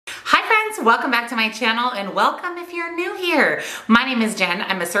friends, welcome back to my channel and welcome if you're new here. My name is Jen.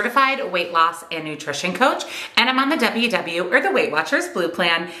 I'm a certified weight loss and nutrition coach and I'm on the WW or the Weight Watchers Blue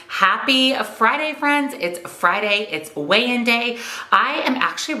Plan. Happy Friday, friends. It's Friday, it's weigh-in day. I am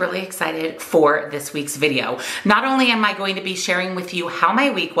actually really excited for this week's video. Not only am I going to be sharing with you how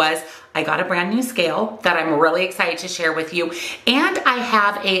my week was, I got a brand new scale that I'm really excited to share with you. And I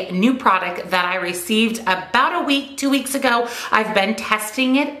have a new product that I received about a week, 2 weeks ago. I've been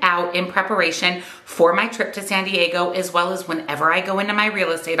testing it out in preparation for my trip to San Diego, as well as whenever I go into my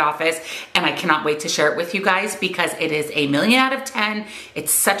real estate office. And I cannot wait to share it with you guys because it is a 1,000,000 out of 10.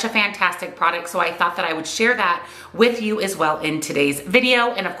 It's such a fantastic product. So I thought that I would share that with you as well in today's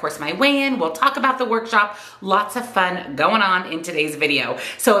video. And of course, my weigh-in, we'll talk about the workshop. Lots of fun going on in today's video.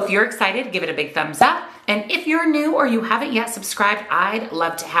 So if you're excited, give it a big thumbs up. And if you're new or you haven't yet subscribed, I'd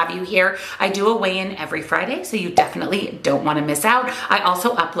love to have you here. I do a weigh-in every Friday, so you definitely don't want to miss out. I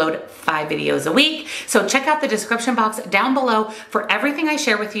also upload 5 videos a week. So check out the description box down below for everything I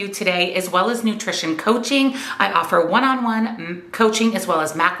share with you today, as well as nutrition coaching. I offer one-on-one coaching as well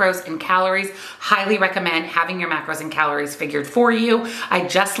as macros and calories. Highly recommend having your macros and calories figured for you. I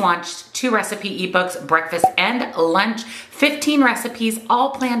just launched 2 recipe ebooks, breakfast and lunch, 15 recipes,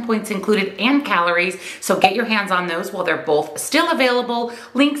 all plan points included and calories. So get your hands on those while they're both still available.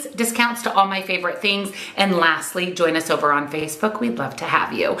 Links, discounts to all my favorite things. And lastly, join us over on Facebook. We'd love to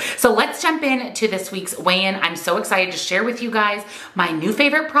have you. So let's jump into this week's weigh-in. I'm so excited to share with you guys my new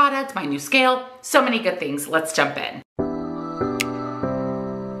favorite product, my new scale, so many good things. Let's jump in.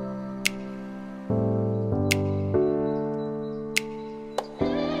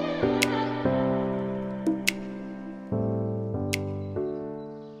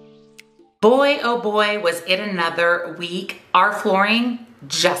 Boy, oh boy, was it another week. Our flooring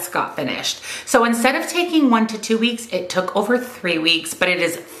just got finished. So instead of taking 1 to 2 weeks, it took over 3 weeks, but it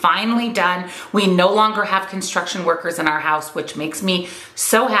is finally done. We no longer have construction workers in our house, which makes me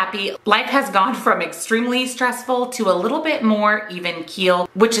so happy. Life has gone from extremely stressful to a little bit more even keel,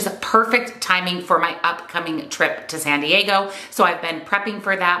 which is a perfect timing for my upcoming trip to San Diego. So I've been prepping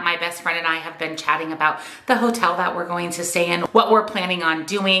for that. My best friend and I have been chatting about the hotel that we're going to stay in, what we're planning on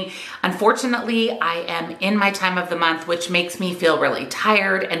doing. Unfortunately, I am in my time of the month, which makes me feel really tired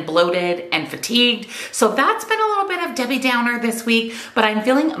and bloated and fatigued. So that's been a little bit of Debbie Downer this week, but I'm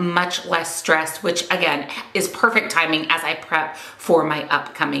feeling much less stressed, which again is perfect timing as I prep for my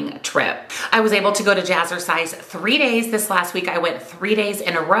upcoming trip. I was able to go to Jazzercise 3 days this last week. I went 3 days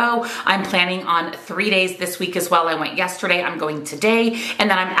in a row. I'm planning on 3 days this week as well. I went yesterday, I'm going today, and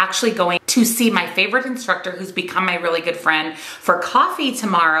then I'm actually going to see my favorite instructor who's become my really good friend for coffee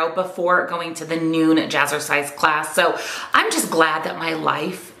tomorrow before going to the noon Jazzercise class. So I'm just glad that my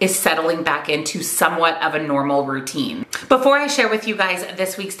life is settling back into somewhat of a normal routine. Before I share with you guys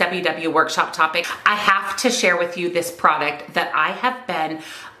this week's WW workshop topic, I have to share with you this product that I have been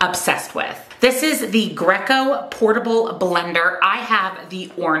obsessed with. This is the Greecho portable blender. I have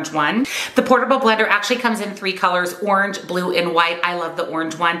the orange one. The portable blender actually comes in 3 colors, orange, blue, and white. I love the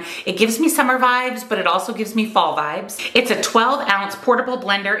orange one. It gives me summer vibes, but it also gives me fall vibes. It's a 12-ounce portable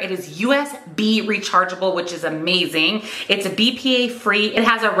blender. It is USB rechargeable, which is amazing. It's a BPA free. It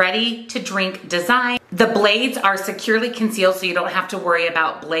has a ready-to-drink design. The blades are securely concealed, so you don't have to worry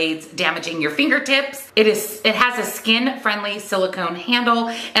about blades damaging your fingertips. It has a skin-friendly silicone handle,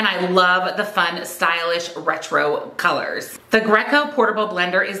 and I love the fun, stylish retro colors. The Greecho portable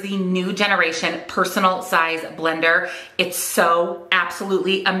blender is the new generation personal size blender. It's so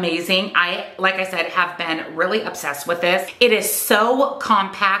absolutely amazing. Like I said, have been really obsessed with this. It is so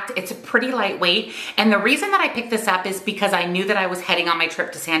compact. It's pretty lightweight. And the reason that I picked this up is because I knew that I was heading on my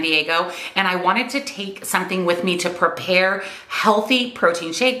trip to San Diego and I wanted to take something with me to prepare healthy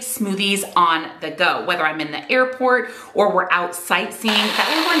protein shakes, smoothies on the go, whether I'm in the airport or we're out sightseeing. That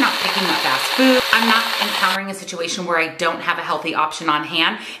way we're not picking up fast food. I'm not encountering a situation where I don't have a healthy option on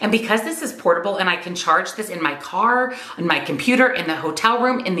hand. And because this is portable and I can charge this in my car, on my computer, in the hotel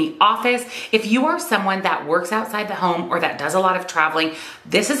room, in the office, if you are someone that works outside the home or that does a lot of traveling,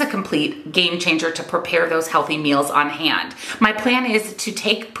 this is a complete game changer to prepare those healthy meals on hand. My plan is to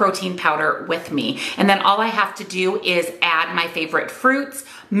take protein powder with me, and then all I have to do is add my favorite fruits,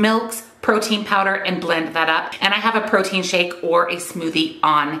 milks, protein powder, and blend that up. And I have a protein shake or a smoothie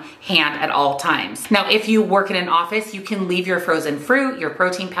on hand at all times. Now, if you work in an office, you can leave your frozen fruit, your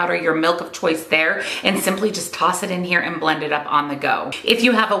protein powder, your milk of choice there, and simply just toss it in here and blend it up on the go. If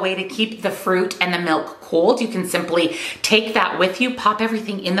you have a way to keep the fruit and the milk cold, you can simply take that with you, pop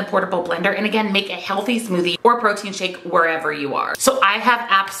everything in the portable blender, and again, make a healthy smoothie or protein shake wherever you are. So I have have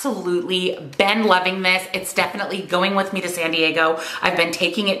absolutely been loving this. It's definitely going with me to San Diego. I've been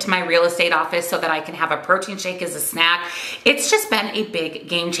taking it to my real estate office so that I can have a protein shake as a snack. It's just been a big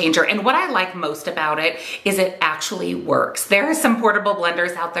game changer. And what I like most about it is it actually works. There are some portable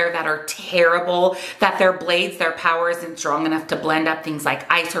blenders out there that are terrible, that their blades, their power isn't strong enough to blend up things like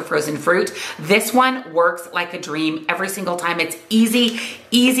ice or frozen fruit. This one works like a dream every single time. It's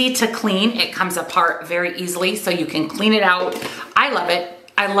easy to clean. It comes apart very easily so you can clean it out. I love it.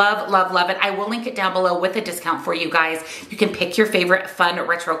 I love it. I will link it down below with a discount for you guys. You can pick your favorite fun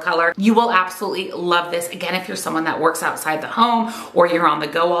retro color. You will absolutely love this. Again, if you're someone that works outside the home or you're on the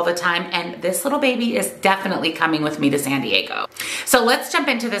go all the time, and this little baby is definitely coming with me to San Diego. So let's jump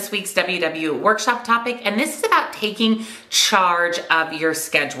into this week's WW workshop topic, and this is about taking charge of your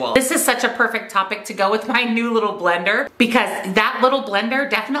schedule. This is such a perfect topic to go with my new little blender, because that little blender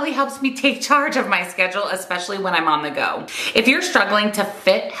definitely helps me take charge of my schedule, especially when I'm on the go. If you're struggling to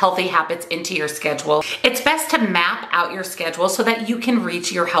fit healthy habits into your schedule, it's best to map out your schedule so that you can reach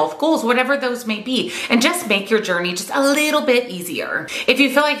your health goals, whatever those may be, and just make your journey just a little bit easier. If you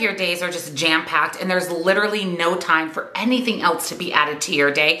feel like your days are just jam-packed and there's literally no time for anything else to be added to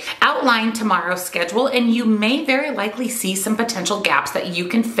your day, outline tomorrow's schedule and you may very likely see some potential gaps that you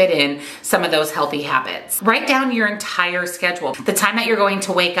can fit in some of those healthy habits. Write down your entire schedule, the time that you're going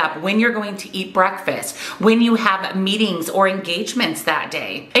to wake up, when you're going to eat breakfast, when you have meetings or engagements that day.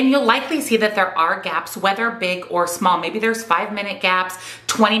 And you'll likely see that there are gaps, whether big or small. Maybe there's 5-minute gaps,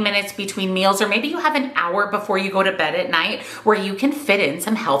 20 minutes between meals, or maybe you have an hour before you go to bed at night where you can fit in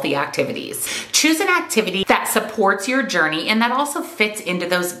some healthy activities. Choose an activity that supports your journey and that also fits into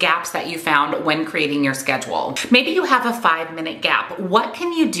those gaps that you found when creating your schedule. Maybe you have a 5-minute gap. What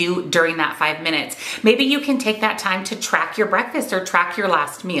can you do during that 5 minutes? Maybe you can take that time to track your breakfast or track your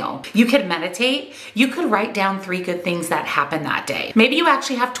last meal. You could meditate. You could write down 3 good things that happened that day. Maybe you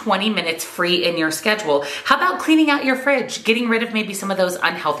actually have 20 minutes free in your schedule. How about cleaning out your fridge, getting rid of maybe some of those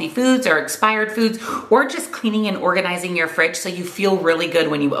unhealthy foods or expired foods, or just cleaning and organizing your fridge so you feel really good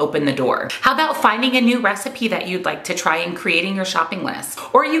when you open the door? How about finding a new recipe that you'd like to try and creating your shopping list?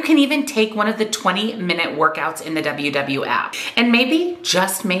 Or you can even take one of the 20-minute workouts in the WW app. And maybe,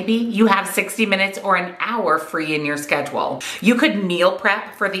 just maybe, you have 60 minutes or an hour free in your schedule. You could meal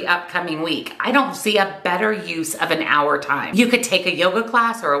prep for the upcoming week. I don't see a better use of an hour time. You could take a yoga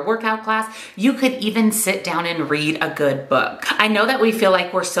class or a workout class. You could even sit down and read a good book. I know that we feel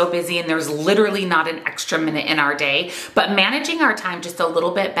like we're so busy and there's literally not an extra minute in our day, but managing our time just a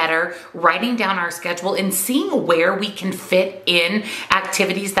little bit better, writing down our schedule and seeing where we can fit in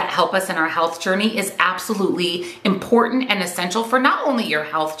activities that help us in our health journey is absolutely important and essential for not only your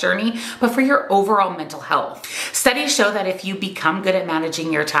health journey, but for your overall mental health. Studies show that if you become good at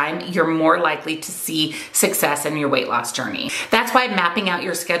managing your time, you're more likely to see success in your weight loss journey. That's why mapping out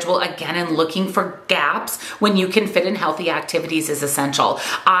your schedule again and looking for gaps when you can fit in healthy activities is essential.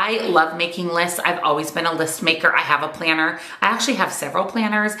 I love making lists. I've always been a list maker. I have a planner. I actually have several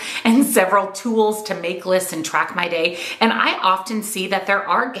planners and several tools to make lists and track my day. And I often see that there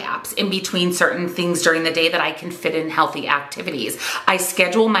are gaps in between certain things during the day that I can fit in healthy activities. I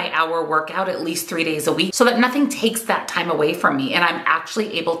schedule my hour workout at least 3 days a week so that nothing takes that time away from me and I'm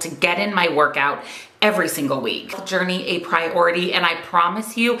actually able to get in my workout every single week. Journey a priority, and I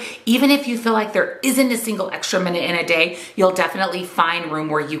promise you, even if you feel like there isn't a single extra minute in a day, you'll definitely find room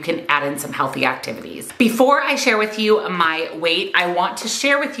where you can add in some healthy activities. Before I share with you my weight, I want to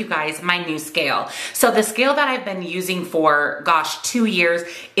share with you guys my new scale. So the scale that I've been using for, gosh, 2 years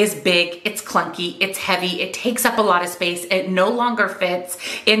is big, it's clunky, it's heavy, it takes up a lot of space. It no longer fits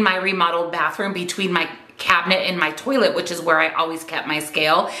in my remodeled bathroom between my cabinet and my toilet, which is where I always kept my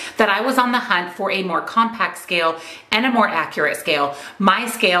scale, that I was on the hunt for a more compact scale and a more accurate scale. My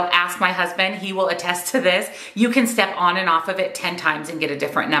scale, ask my husband, he will attest to this, you can step on and off of it 10 times and get a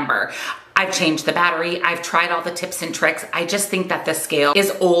different number. I've changed the battery. I've tried all the tips and tricks. I just think that the scale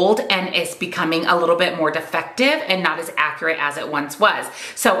is old and it's becoming a little bit more defective and not as accurate as it once was.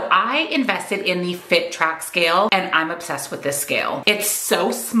 So I invested in the Fit Track scale and I'm obsessed with this scale. It's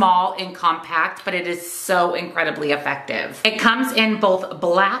so small and compact, but it is so incredibly effective. It comes in both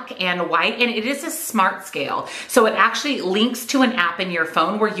black and white and it is a smart scale. So it actually links to an app in your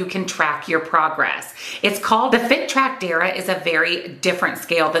phone where you can track your progress. It's called the Fit Track Dara. Is a very different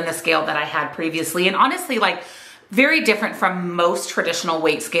scale than the scale that I had previously. And honestly, like, very different from most traditional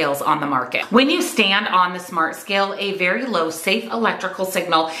weight scales on the market. When you stand on the Smart Scale, a very low, safe electrical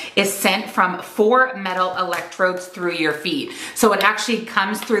signal is sent from 4 metal electrodes through your feet. So it actually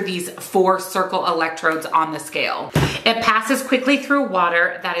comes through these 4 circle electrodes on the scale. It passes quickly through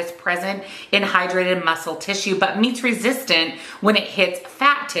water that is present in hydrated muscle tissue, but meets resistance when it hits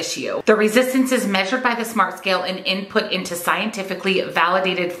fat tissue. The resistance is measured by the Smart Scale and input into scientifically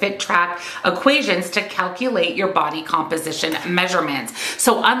validated fit track equations to calculate your body composition measurements.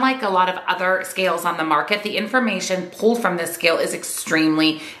 So unlike a lot of other scales on the market, the information pulled from this scale is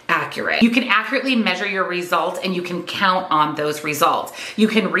extremely accurate. You can accurately measure your results and you can count on those results. You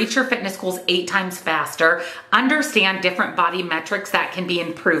can reach your fitness goals 8 times faster, understand different body metrics that can be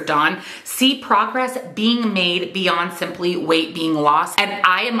improved on, see progress being made beyond simply weight being lost, and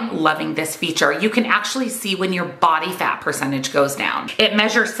I am loving this feature. You can actually see when your body fat percentage goes down. It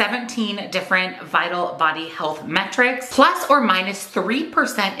measures 17 different vital body health metrics. Plus or minus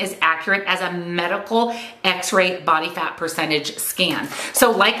 3% is accurate as a medical X-ray body fat percentage scan.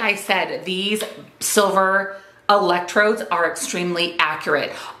 So like I said, these silver electrodes are extremely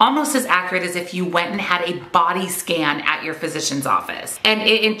accurate, almost as accurate as if you went and had a body scan at your physician's office. And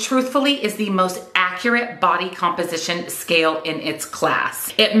it truthfully is the most accurate body composition scale in its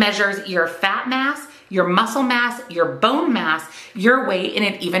class. It measures your fat mass, your muscle mass, your bone mass, your weight, and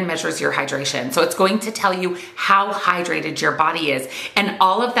it even measures your hydration. So it's going to tell you how hydrated your body is. And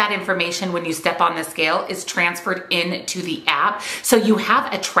all of that information when you step on the scale is transferred into the app. So you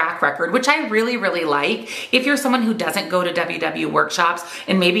have a track record, which I really, really like. If you're someone who doesn't go to WW workshops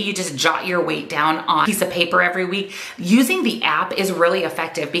and maybe you just jot your weight down on a piece of paper every week, using the app is really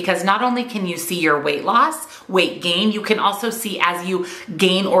effective because not only can you see your weight loss, weight gain, you can also see as you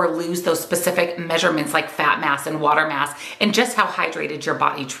gain or lose those specific measurements like fat mass and water mass and just how hydrated your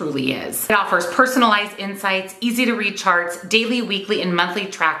body truly is. It offers personalized insights, easy to read charts, daily, weekly, and monthly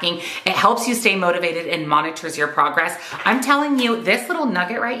tracking. It helps you stay motivated and monitors your progress. I'm telling you, this little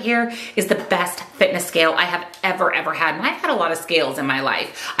nugget right here is the best fitness scale I have ever had. And I've had a lot of scales in my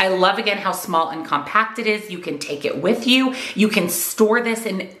life. I love again how small and compact it is. You can take it with you. You can store this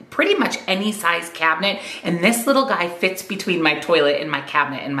in pretty much any size cabinet. And this little guy fits between my toilet and my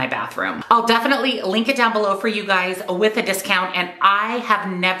cabinet in my bathroom. I'll definitely link it down below for you guys with a discount. And I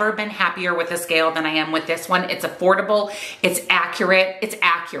have never been happier with a scale than I am with this one. It's affordable. It's accurate. It's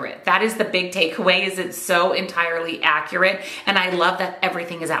accurate. That is the big takeaway, is it's so entirely accurate. And I love that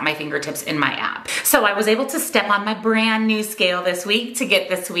everything is at my fingertips in my app. So I was able to step on my brand new scale this week to get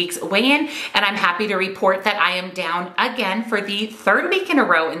this week's weigh-in. And I'm happy to report that I am down again for the 3rd week in a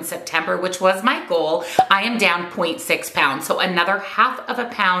row in September, which was my goal. I am down 0.6 pounds. So another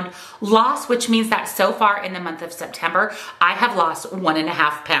 ½ pound loss, which means that so far in the month of September, I have lost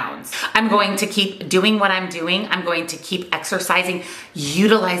 1.5 pounds. I'm going to keep doing what I'm doing. I'm going to keep exercising,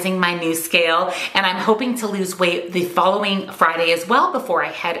 utilizing my new scale, and I'm hoping to lose weight the following Friday as well before I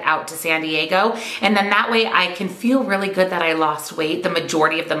head out to San Diego. And then that way I can feel really good that I lost weight the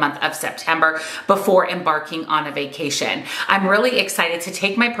majority of the month of September before embarking on a vacation. I'm really excited to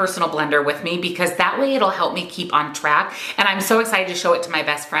take my personal blender with me because that way it'll help me keep on track. And I'm so excited to show it to my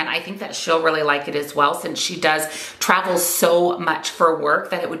best friend. I think that she'll really like it as well, since she does travel so much for work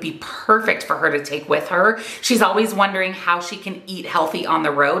that it would be perfect for her to take with her. She's always wondering how she can eat healthy on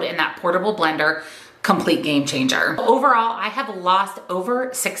the road, and that portable blender, complete game changer. Overall, I have lost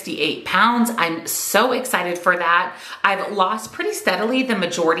over 68 pounds. I'm so excited for that. I've lost pretty steadily the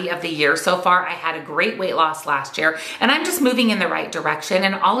majority of the year so far. I had a great weight loss last year, and I'm just moving in the right direction.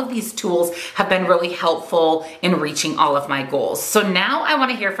 And all of these tools have been really helpful in reaching all of my goals. So now I want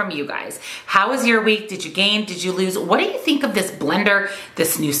to hear from you guys. How was your week? Did you gain? Did you lose? What do you think of this blender,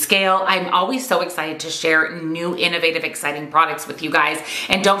 this new scale? I'm always so excited to share new, innovative, exciting products with you guys.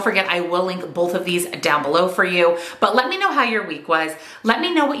 And don't forget, I will link both of these down below for you. But let me know how your week was. Let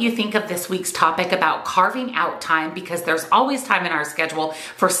me know what you think of this week's topic about carving out time, because there's always time in our schedule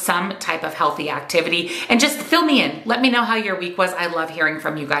for some type of healthy activity. And just fill me in. Let me know how your week was. I love hearing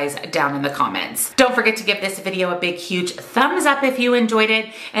from you guys down in the comments. Don't forget to give this video a big, huge thumbs up if you enjoyed it.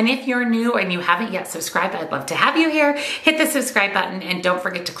 And if you're new and you haven't yet subscribed, I'd love to have you here. Hit the subscribe button and don't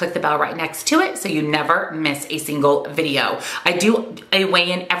forget to click the bell right next to it so you never miss a single video. I do a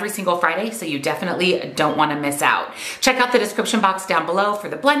weigh-in every single Friday, so you definitely don't want to miss out. Check out the description box down below for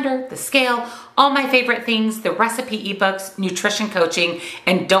the blender, the scale, all my favorite things, the recipe ebooks, nutrition coaching,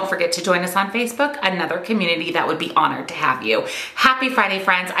 and don't forget to join us on Facebook, another community that would be honored to have you. Happy Friday,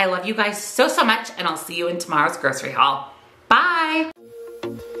 friends. I love you guys so, so much, and I'll see you in tomorrow's grocery haul. Bye.